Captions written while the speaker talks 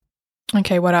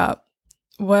Okay, what up?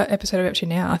 What episode are we up to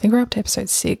now? I think we're up to episode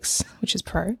 6, which is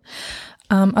pro.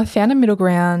 I found a middle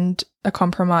ground, a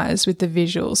compromise with the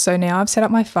visuals. So now I've set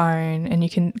up my phone and you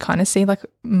can kind of see like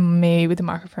me with the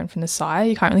microphone from the side.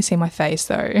 You can't really see my face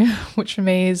though, which for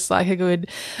me is like a good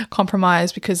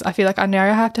compromise because I feel like I know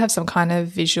I have to have some kind of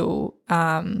visual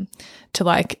to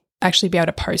like actually be able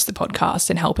to post the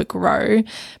podcast and help it grow.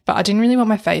 But I didn't really want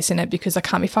my face in it because I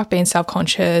can't be fucked being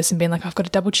self-conscious and being like, I've got a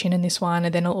double chin in this one.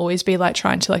 And then I'll always be like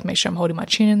trying to like make sure I'm holding my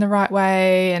chin in the right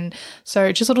way. And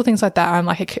so just little things like that. I'm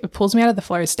like, it pulls me out of the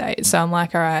flow state. So I'm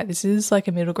like, all right, this is like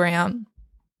a middle ground.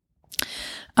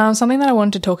 Something that I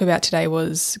wanted to talk about today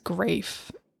was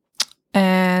grief.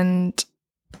 And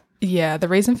yeah, the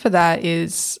reason for that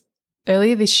is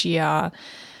earlier this year,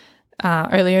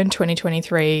 earlier in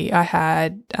 2023, I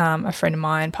had a friend of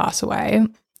mine pass away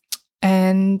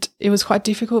and it was quite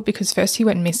difficult because first he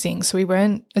went missing. So we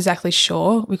weren't exactly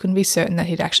sure. We couldn't be certain that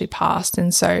he'd actually passed.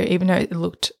 And so even though it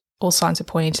looked, all signs are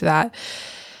pointing to that,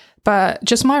 but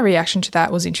just my reaction to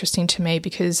that was interesting to me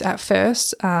because at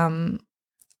first I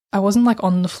wasn't like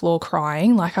on the floor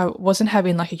crying. Like I wasn't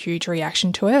having like a huge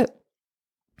reaction to it.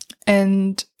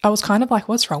 And I was kind of like,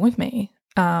 what's wrong with me?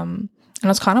 And I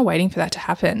was kind of waiting for that to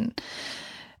happen.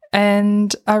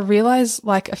 And I realized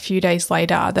like a few days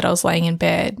later that I was laying in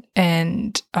bed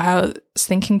and I was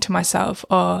thinking to myself,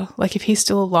 oh, like if he's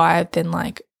still alive, then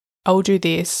like I'll do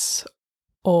this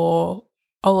or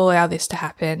I'll allow this to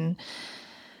happen.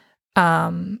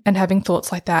 And having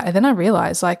thoughts like that. And then I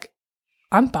realized like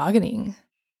I'm bargaining.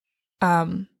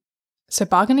 So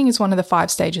bargaining is one of the 5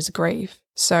 stages of grief.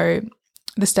 So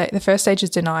the first stage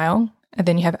is denial, and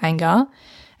then you have anger,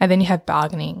 and then you have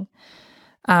bargaining.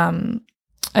 And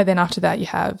then after that, you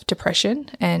have depression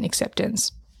and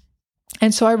acceptance.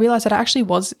 And so I realized that I actually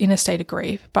was in a state of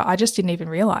grief, but I just didn't even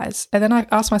realize. And then I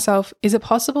asked myself, is it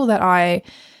possible that I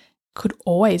could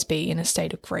always be in a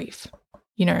state of grief?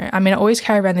 You know, I mean, I always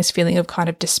carry around this feeling of kind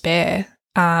of despair,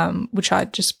 which I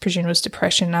just presumed was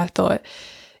depression. And I thought,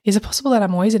 is it possible that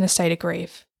I'm always in a state of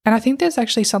grief? And I think there's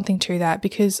actually something to that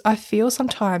because I feel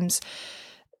sometimes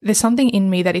there's something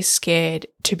in me that is scared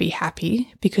to be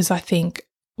happy because I think,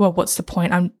 well, what's the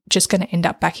point? I'm just going to end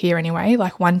up back here anyway.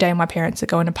 Like one day my parents are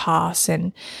going to pass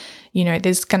and, you know,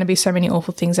 there's going to be so many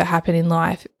awful things that happen in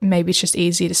life. Maybe it's just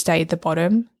easier to stay at the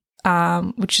bottom,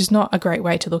 which is not a great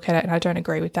way to look at it. And I don't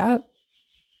agree with that.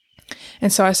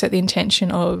 And so I set the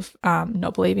intention of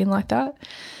not believing like that.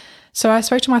 So I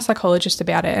spoke to my psychologist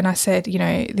about it and I said, you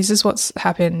know, this is what's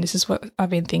happened. This is what I've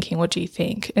been thinking. What do you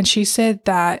think? And she said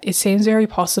that it seems very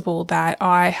possible that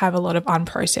I have a lot of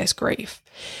unprocessed grief.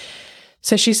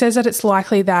 So she says that it's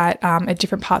likely that at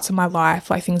different parts of my life,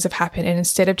 like things have happened. And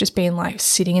instead of just being like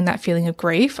sitting in that feeling of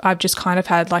grief, I've just kind of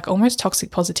had like almost toxic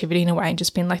positivity in a way and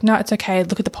just been like, no, it's okay.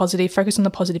 Look at the positive, focus on the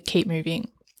positive, keep moving.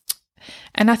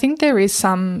 And I think there is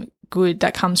some good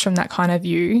that comes from that kind of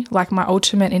view. Like my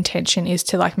ultimate intention is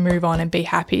to like move on and be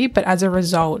happy. But as a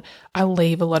result, I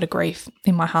leave a lot of grief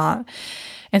in my heart.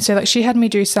 And so like she had me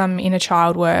do some inner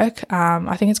child work.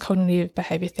 I think it's cognitive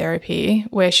behavior therapy,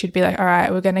 where she'd be like, all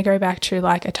right, we're going to go back to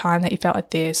like a time that you felt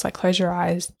like this, like close your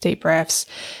eyes, deep breaths.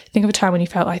 Think of a time when you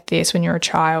felt like this when you were a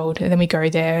child. And then we go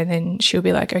there and then she'll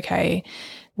be like, okay,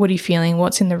 what are you feeling?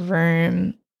 What's in the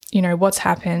room? You know, what's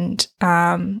happened?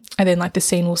 And then like the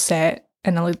scene will set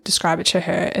and I'll describe it to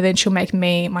her. And then she'll make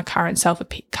me, my current self,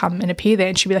 come and appear there.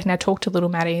 And she'll be like, now talk to little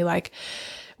Maddie. Like,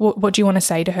 what do you want to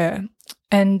say to her?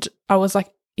 And I was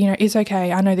like, you know, it's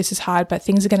okay. I know this is hard, but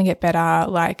things are going to get better.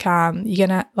 Like, you're going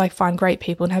to like find great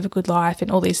people and have a good life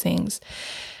and all these things.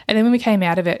 And then when we came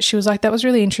out of it, she was like, that was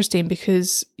really interesting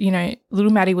because, you know,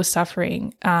 little Maddie was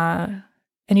suffering. And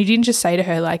you didn't just say to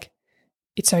her, like,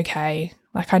 it's okay.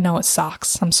 Like, I know it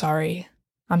sucks. I'm sorry.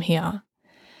 I'm here.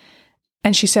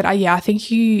 And she said, yeah, I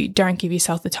think you don't give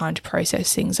yourself the time to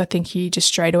process things. I think you just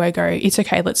straight away go, it's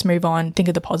okay, let's move on, think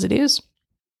of the positives.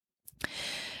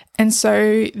 And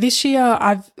so this year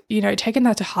I've, you know, taken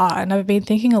that to heart and I've been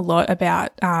thinking a lot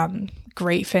about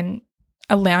grief and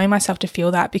allowing myself to feel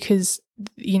that because,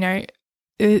 you know,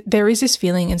 there is this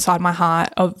feeling inside my heart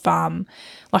of,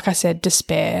 like I said,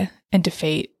 despair and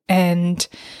defeat. And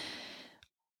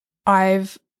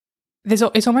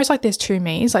it's almost like there's two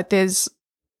me's, like there's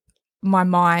my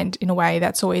mind in a way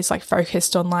that's always like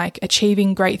focused on like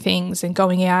achieving great things and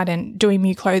going out and doing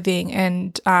new clothing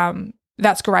and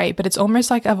that's great, but it's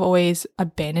almost like I've always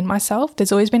abandoned myself.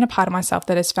 There's always been a part of myself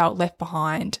that has felt left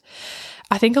behind.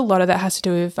 I think a lot of that has to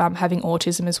do with having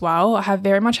autism as well. I have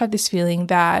very much had this feeling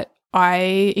that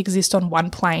I exist on one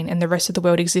plane and the rest of the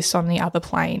world exists on the other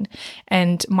plane.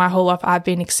 And my whole life I've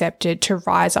been accepted to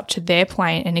rise up to their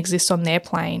plane and exist on their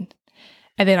plane.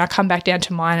 and then I come back down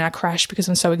to mine and I crash because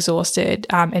I'm so exhausted,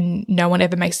 and no one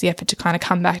ever makes the effort to kind of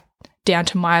come back down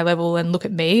to my level and look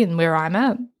at me and where I'm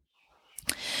at.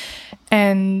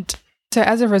 And so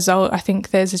as a result, I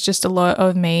think there's just a lot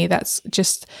of me that's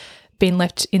just been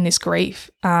left in this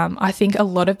grief. I think a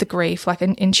lot of the grief, like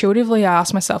intuitively I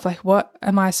ask myself, like, what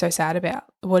am I so sad about?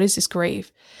 What is this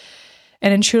grief?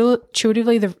 And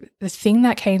intuitively the thing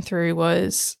that came through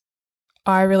was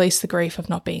I released the grief of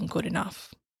not being good enough.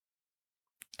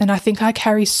 And I think I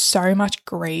carry so much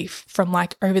grief from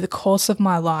like over the course of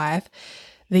my life,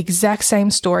 the exact same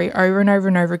story over and over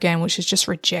and over again, which is just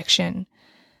rejection.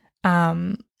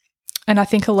 And I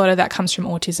think a lot of that comes from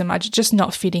autism. I just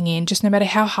not fitting in, just no matter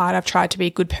how hard I've tried to be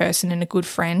a good person and a good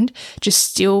friend, just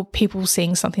still people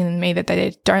seeing something in me that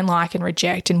they don't like and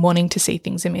reject, and wanting to see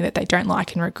things in me that they don't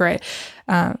like and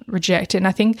reject. And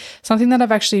I think something that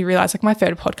I've actually realized, like my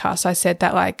third podcast, I said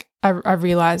that like I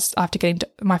realized after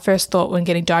my first thought when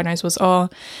getting diagnosed was, oh,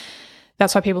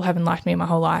 that's why people haven't liked me my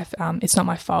whole life. It's not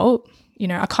my fault. You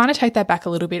know, I kind of take that back a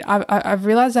little bit. I've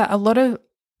realized that a lot of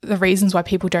the reasons why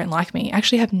people don't like me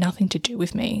actually have nothing to do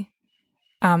with me.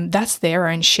 That's their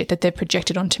own shit that they've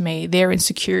projected onto me, their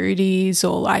insecurities,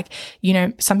 or like, you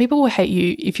know, some people will hate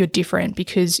you if you're different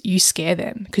because you scare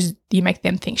them, because you make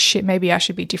them think, shit, maybe I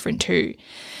should be different too.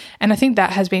 And I think that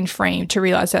has been framed to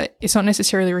realize that it's not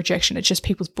necessarily rejection, it's just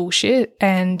people's bullshit,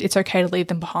 and it's okay to leave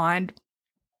them behind.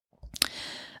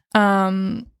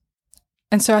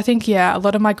 And so I think, yeah, a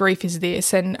lot of my grief is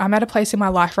this, and I'm at a place in my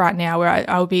life right now where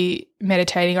I'll be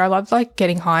meditating. I love like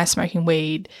getting high, smoking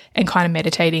weed, and kind of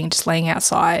meditating, just laying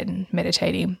outside and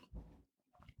meditating.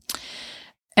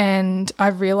 And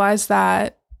I've realized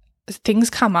that things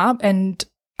come up and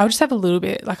I'll just have a little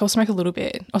bit, like I'll smoke a little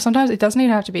bit, or sometimes it doesn't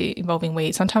even have to be involving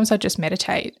weed. Sometimes I just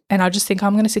meditate and I just think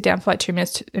I'm going to sit down for like 2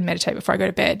 minutes and meditate before I go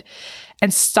to bed.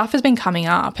 And stuff has been coming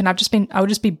up and I would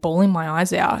just be bawling my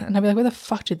eyes out and I'd be like, where the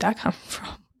fuck did that come from?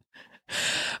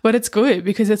 But it's good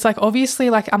because it's like, obviously,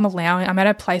 like I'm at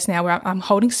a place now where I'm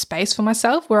holding space for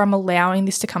myself, where I'm allowing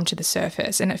this to come to the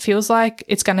surface. And it feels like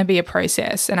it's going to be a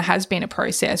process, and it has been a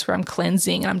process where I'm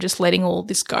cleansing and I'm just letting all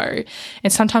this go.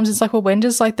 And sometimes it's like, well, when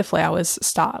does like the flowers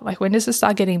start? Like when does it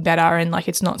start getting better and like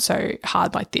it's not so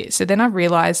hard like this? So then I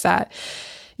realized that,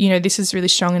 you know, this is really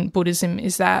strong in Buddhism,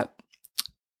 is that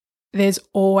there's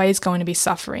always going to be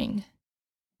suffering.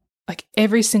 Like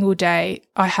every single day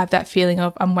I have that feeling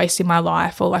of I'm wasting my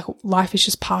life, or like life is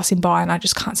just passing by and I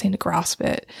just can't seem to grasp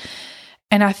it.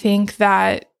 And I think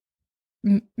that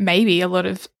maybe a lot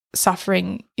of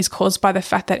suffering is caused by the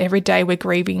fact that every day we're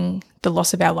grieving the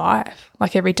loss of our life.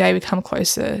 Like every day we come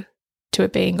closer to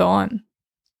it being gone.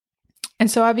 And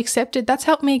so that's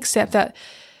helped me accept that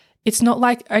it's not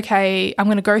like, okay, I'm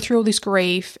going to go through all this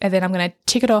grief and then I'm going to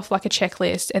tick it off like a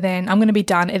checklist and then I'm going to be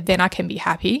done and then I can be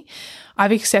happy.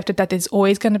 I've accepted that there's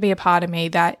always going to be a part of me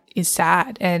that is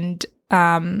sad and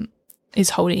is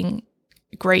holding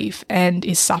grief and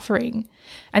is suffering.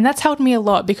 And that's helped me a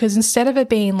lot, because instead of it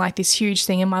being like this huge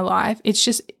thing in my life,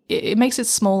 it makes it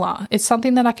smaller. It's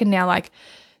something that I can now like,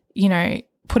 you know,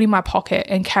 put in my pocket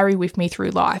and carry with me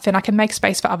through life, and I can make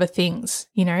space for other things.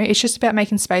 You know, it's just about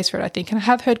making space for it, I think. And I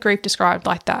have heard grief described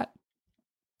like that.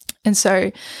 And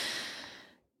so,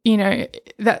 you know,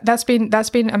 that's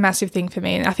been a massive thing for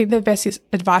me. And I think the best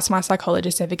advice my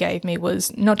psychologist ever gave me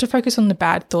was not to focus on the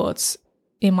bad thoughts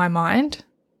in my mind,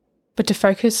 but to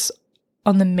focus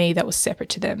on the me that was separate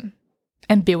to them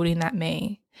and building that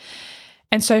me.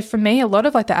 And so for me, a lot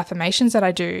of like the affirmations that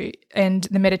I do and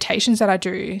the meditations that I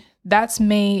do, that's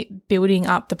me building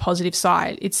up the positive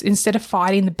side. It's instead of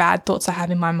fighting the bad thoughts I have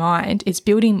in my mind, it's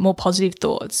building more positive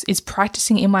thoughts. It's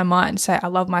practicing in my mind to say, I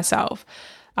love myself.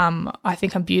 I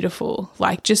think I'm beautiful,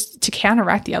 like just to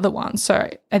counteract the other one. So,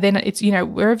 and then it's, you know,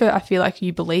 wherever I feel like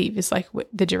you believe is like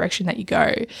the direction that you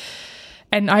go.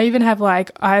 And I even have like,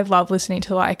 I love listening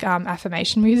to like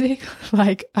affirmation music.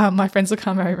 Like my friends will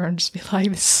come over and just be like,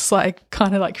 this is like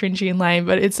kind of like cringy and lame,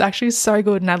 but it's actually so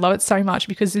good. And I love it so much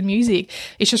because the music,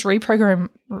 it's just reprogramming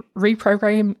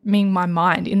my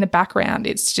mind in the background.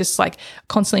 It's just like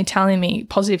constantly telling me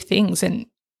positive things and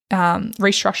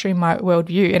restructuring my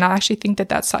worldview. And I actually think that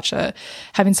that's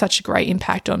having such a great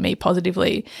impact on me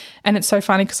positively. And it's so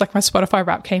funny because like my Spotify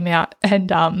Wrapped came out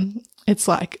and it's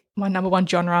like my number one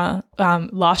genre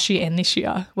last year and this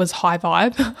year was high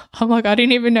vibe. I'm like, I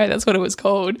didn't even know that's what it was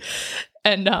called.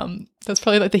 And that's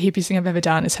probably like the hippiest thing I've ever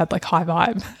done, is had like high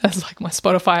vibe as like my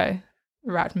Spotify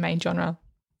Wrapped main genre.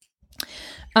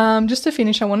 Just to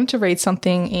finish, I wanted to read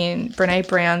something in Brené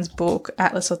Brown's book,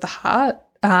 Atlas of the Heart.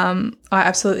 I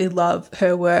absolutely love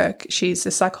her work. She's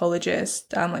a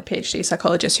psychologist, like PhD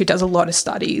psychologist, who does a lot of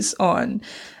studies on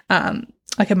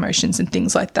like emotions and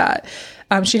things like that.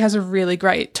 She has a really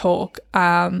great talk,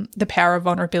 The Power of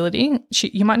Vulnerability.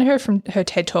 You might know her from her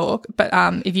TED Talk, but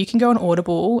if you can go on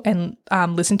Audible and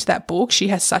listen to that book, she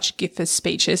has such a gift for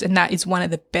speeches, and that is one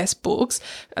of the best books.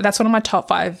 That's one of my top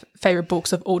 5 favorite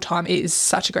books of all time. It is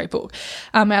such a great book.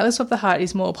 Atlas of the Heart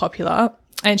is more popular,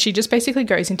 and she just basically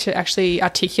goes into actually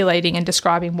articulating and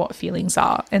describing what feelings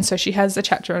are. And so she has a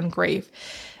chapter on grief.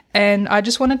 And I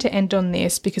just wanted to end on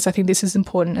this because I think this is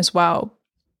important as well.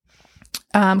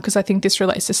 Because I think this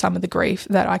relates to some of the grief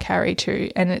that I carry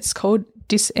too, and it's called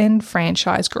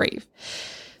disenfranchised grief.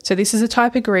 So this is a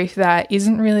type of grief that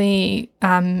isn't really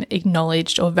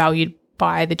acknowledged or valued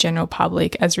by the general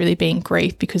public as really being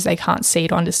grief because they can't see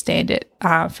it or understand it.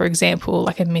 For example,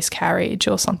 like a miscarriage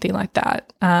or something like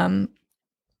that.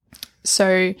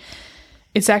 So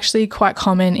it's actually quite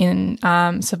common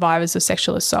in survivors of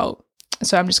sexual assault.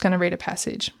 So I'm just going to read a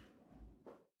passage.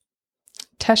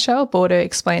 Tasha Border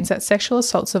explains that sexual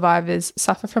assault survivors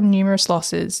suffer from numerous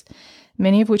losses,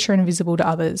 many of which are invisible to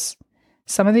others.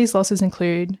 Some of these losses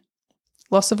include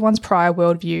loss of one's prior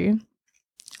worldview,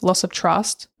 loss of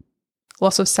trust,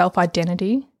 loss of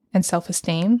self-identity and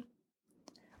self-esteem,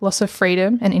 loss of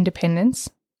freedom and independence,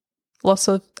 loss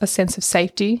of a sense of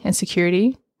safety and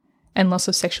security, and loss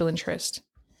of sexual interest.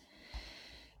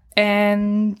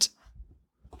 And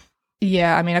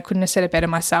yeah, I mean, I couldn't have said it better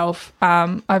myself.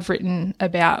 I've written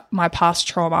about my past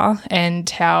trauma and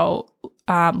how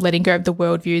letting go of the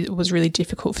worldview was really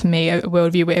difficult for me, a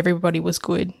worldview where everybody was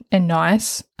good and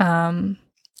nice.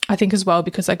 I think as well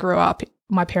because I grew up,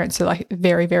 my parents are like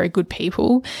very, very good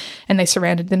people and they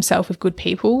surrounded themselves with good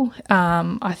people.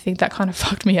 I think that kind of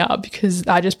fucked me up because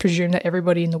I just presumed that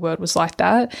everybody in the world was like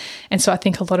that. And so I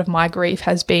think a lot of my grief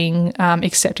has been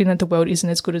accepting that the world isn't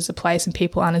as good as a place and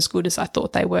people aren't as good as I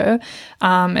thought they were.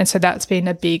 And so that's been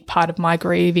a big part of my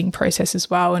grieving process as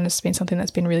well. And it's been something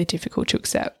that's been really difficult to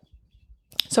accept.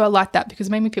 So I like that because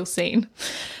it made me feel seen.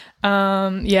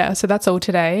 Yeah, so that's all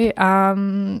today.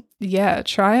 Yeah,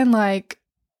 try and like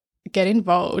get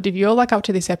involved. If you're like up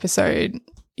to this episode,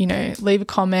 you know, leave a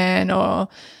comment or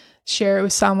share it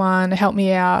with someone, help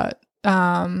me out.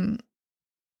 Someone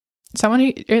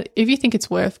who, if you think it's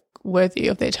worthy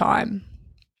of their time.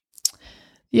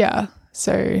 Yeah,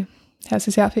 so how's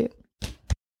this outfit?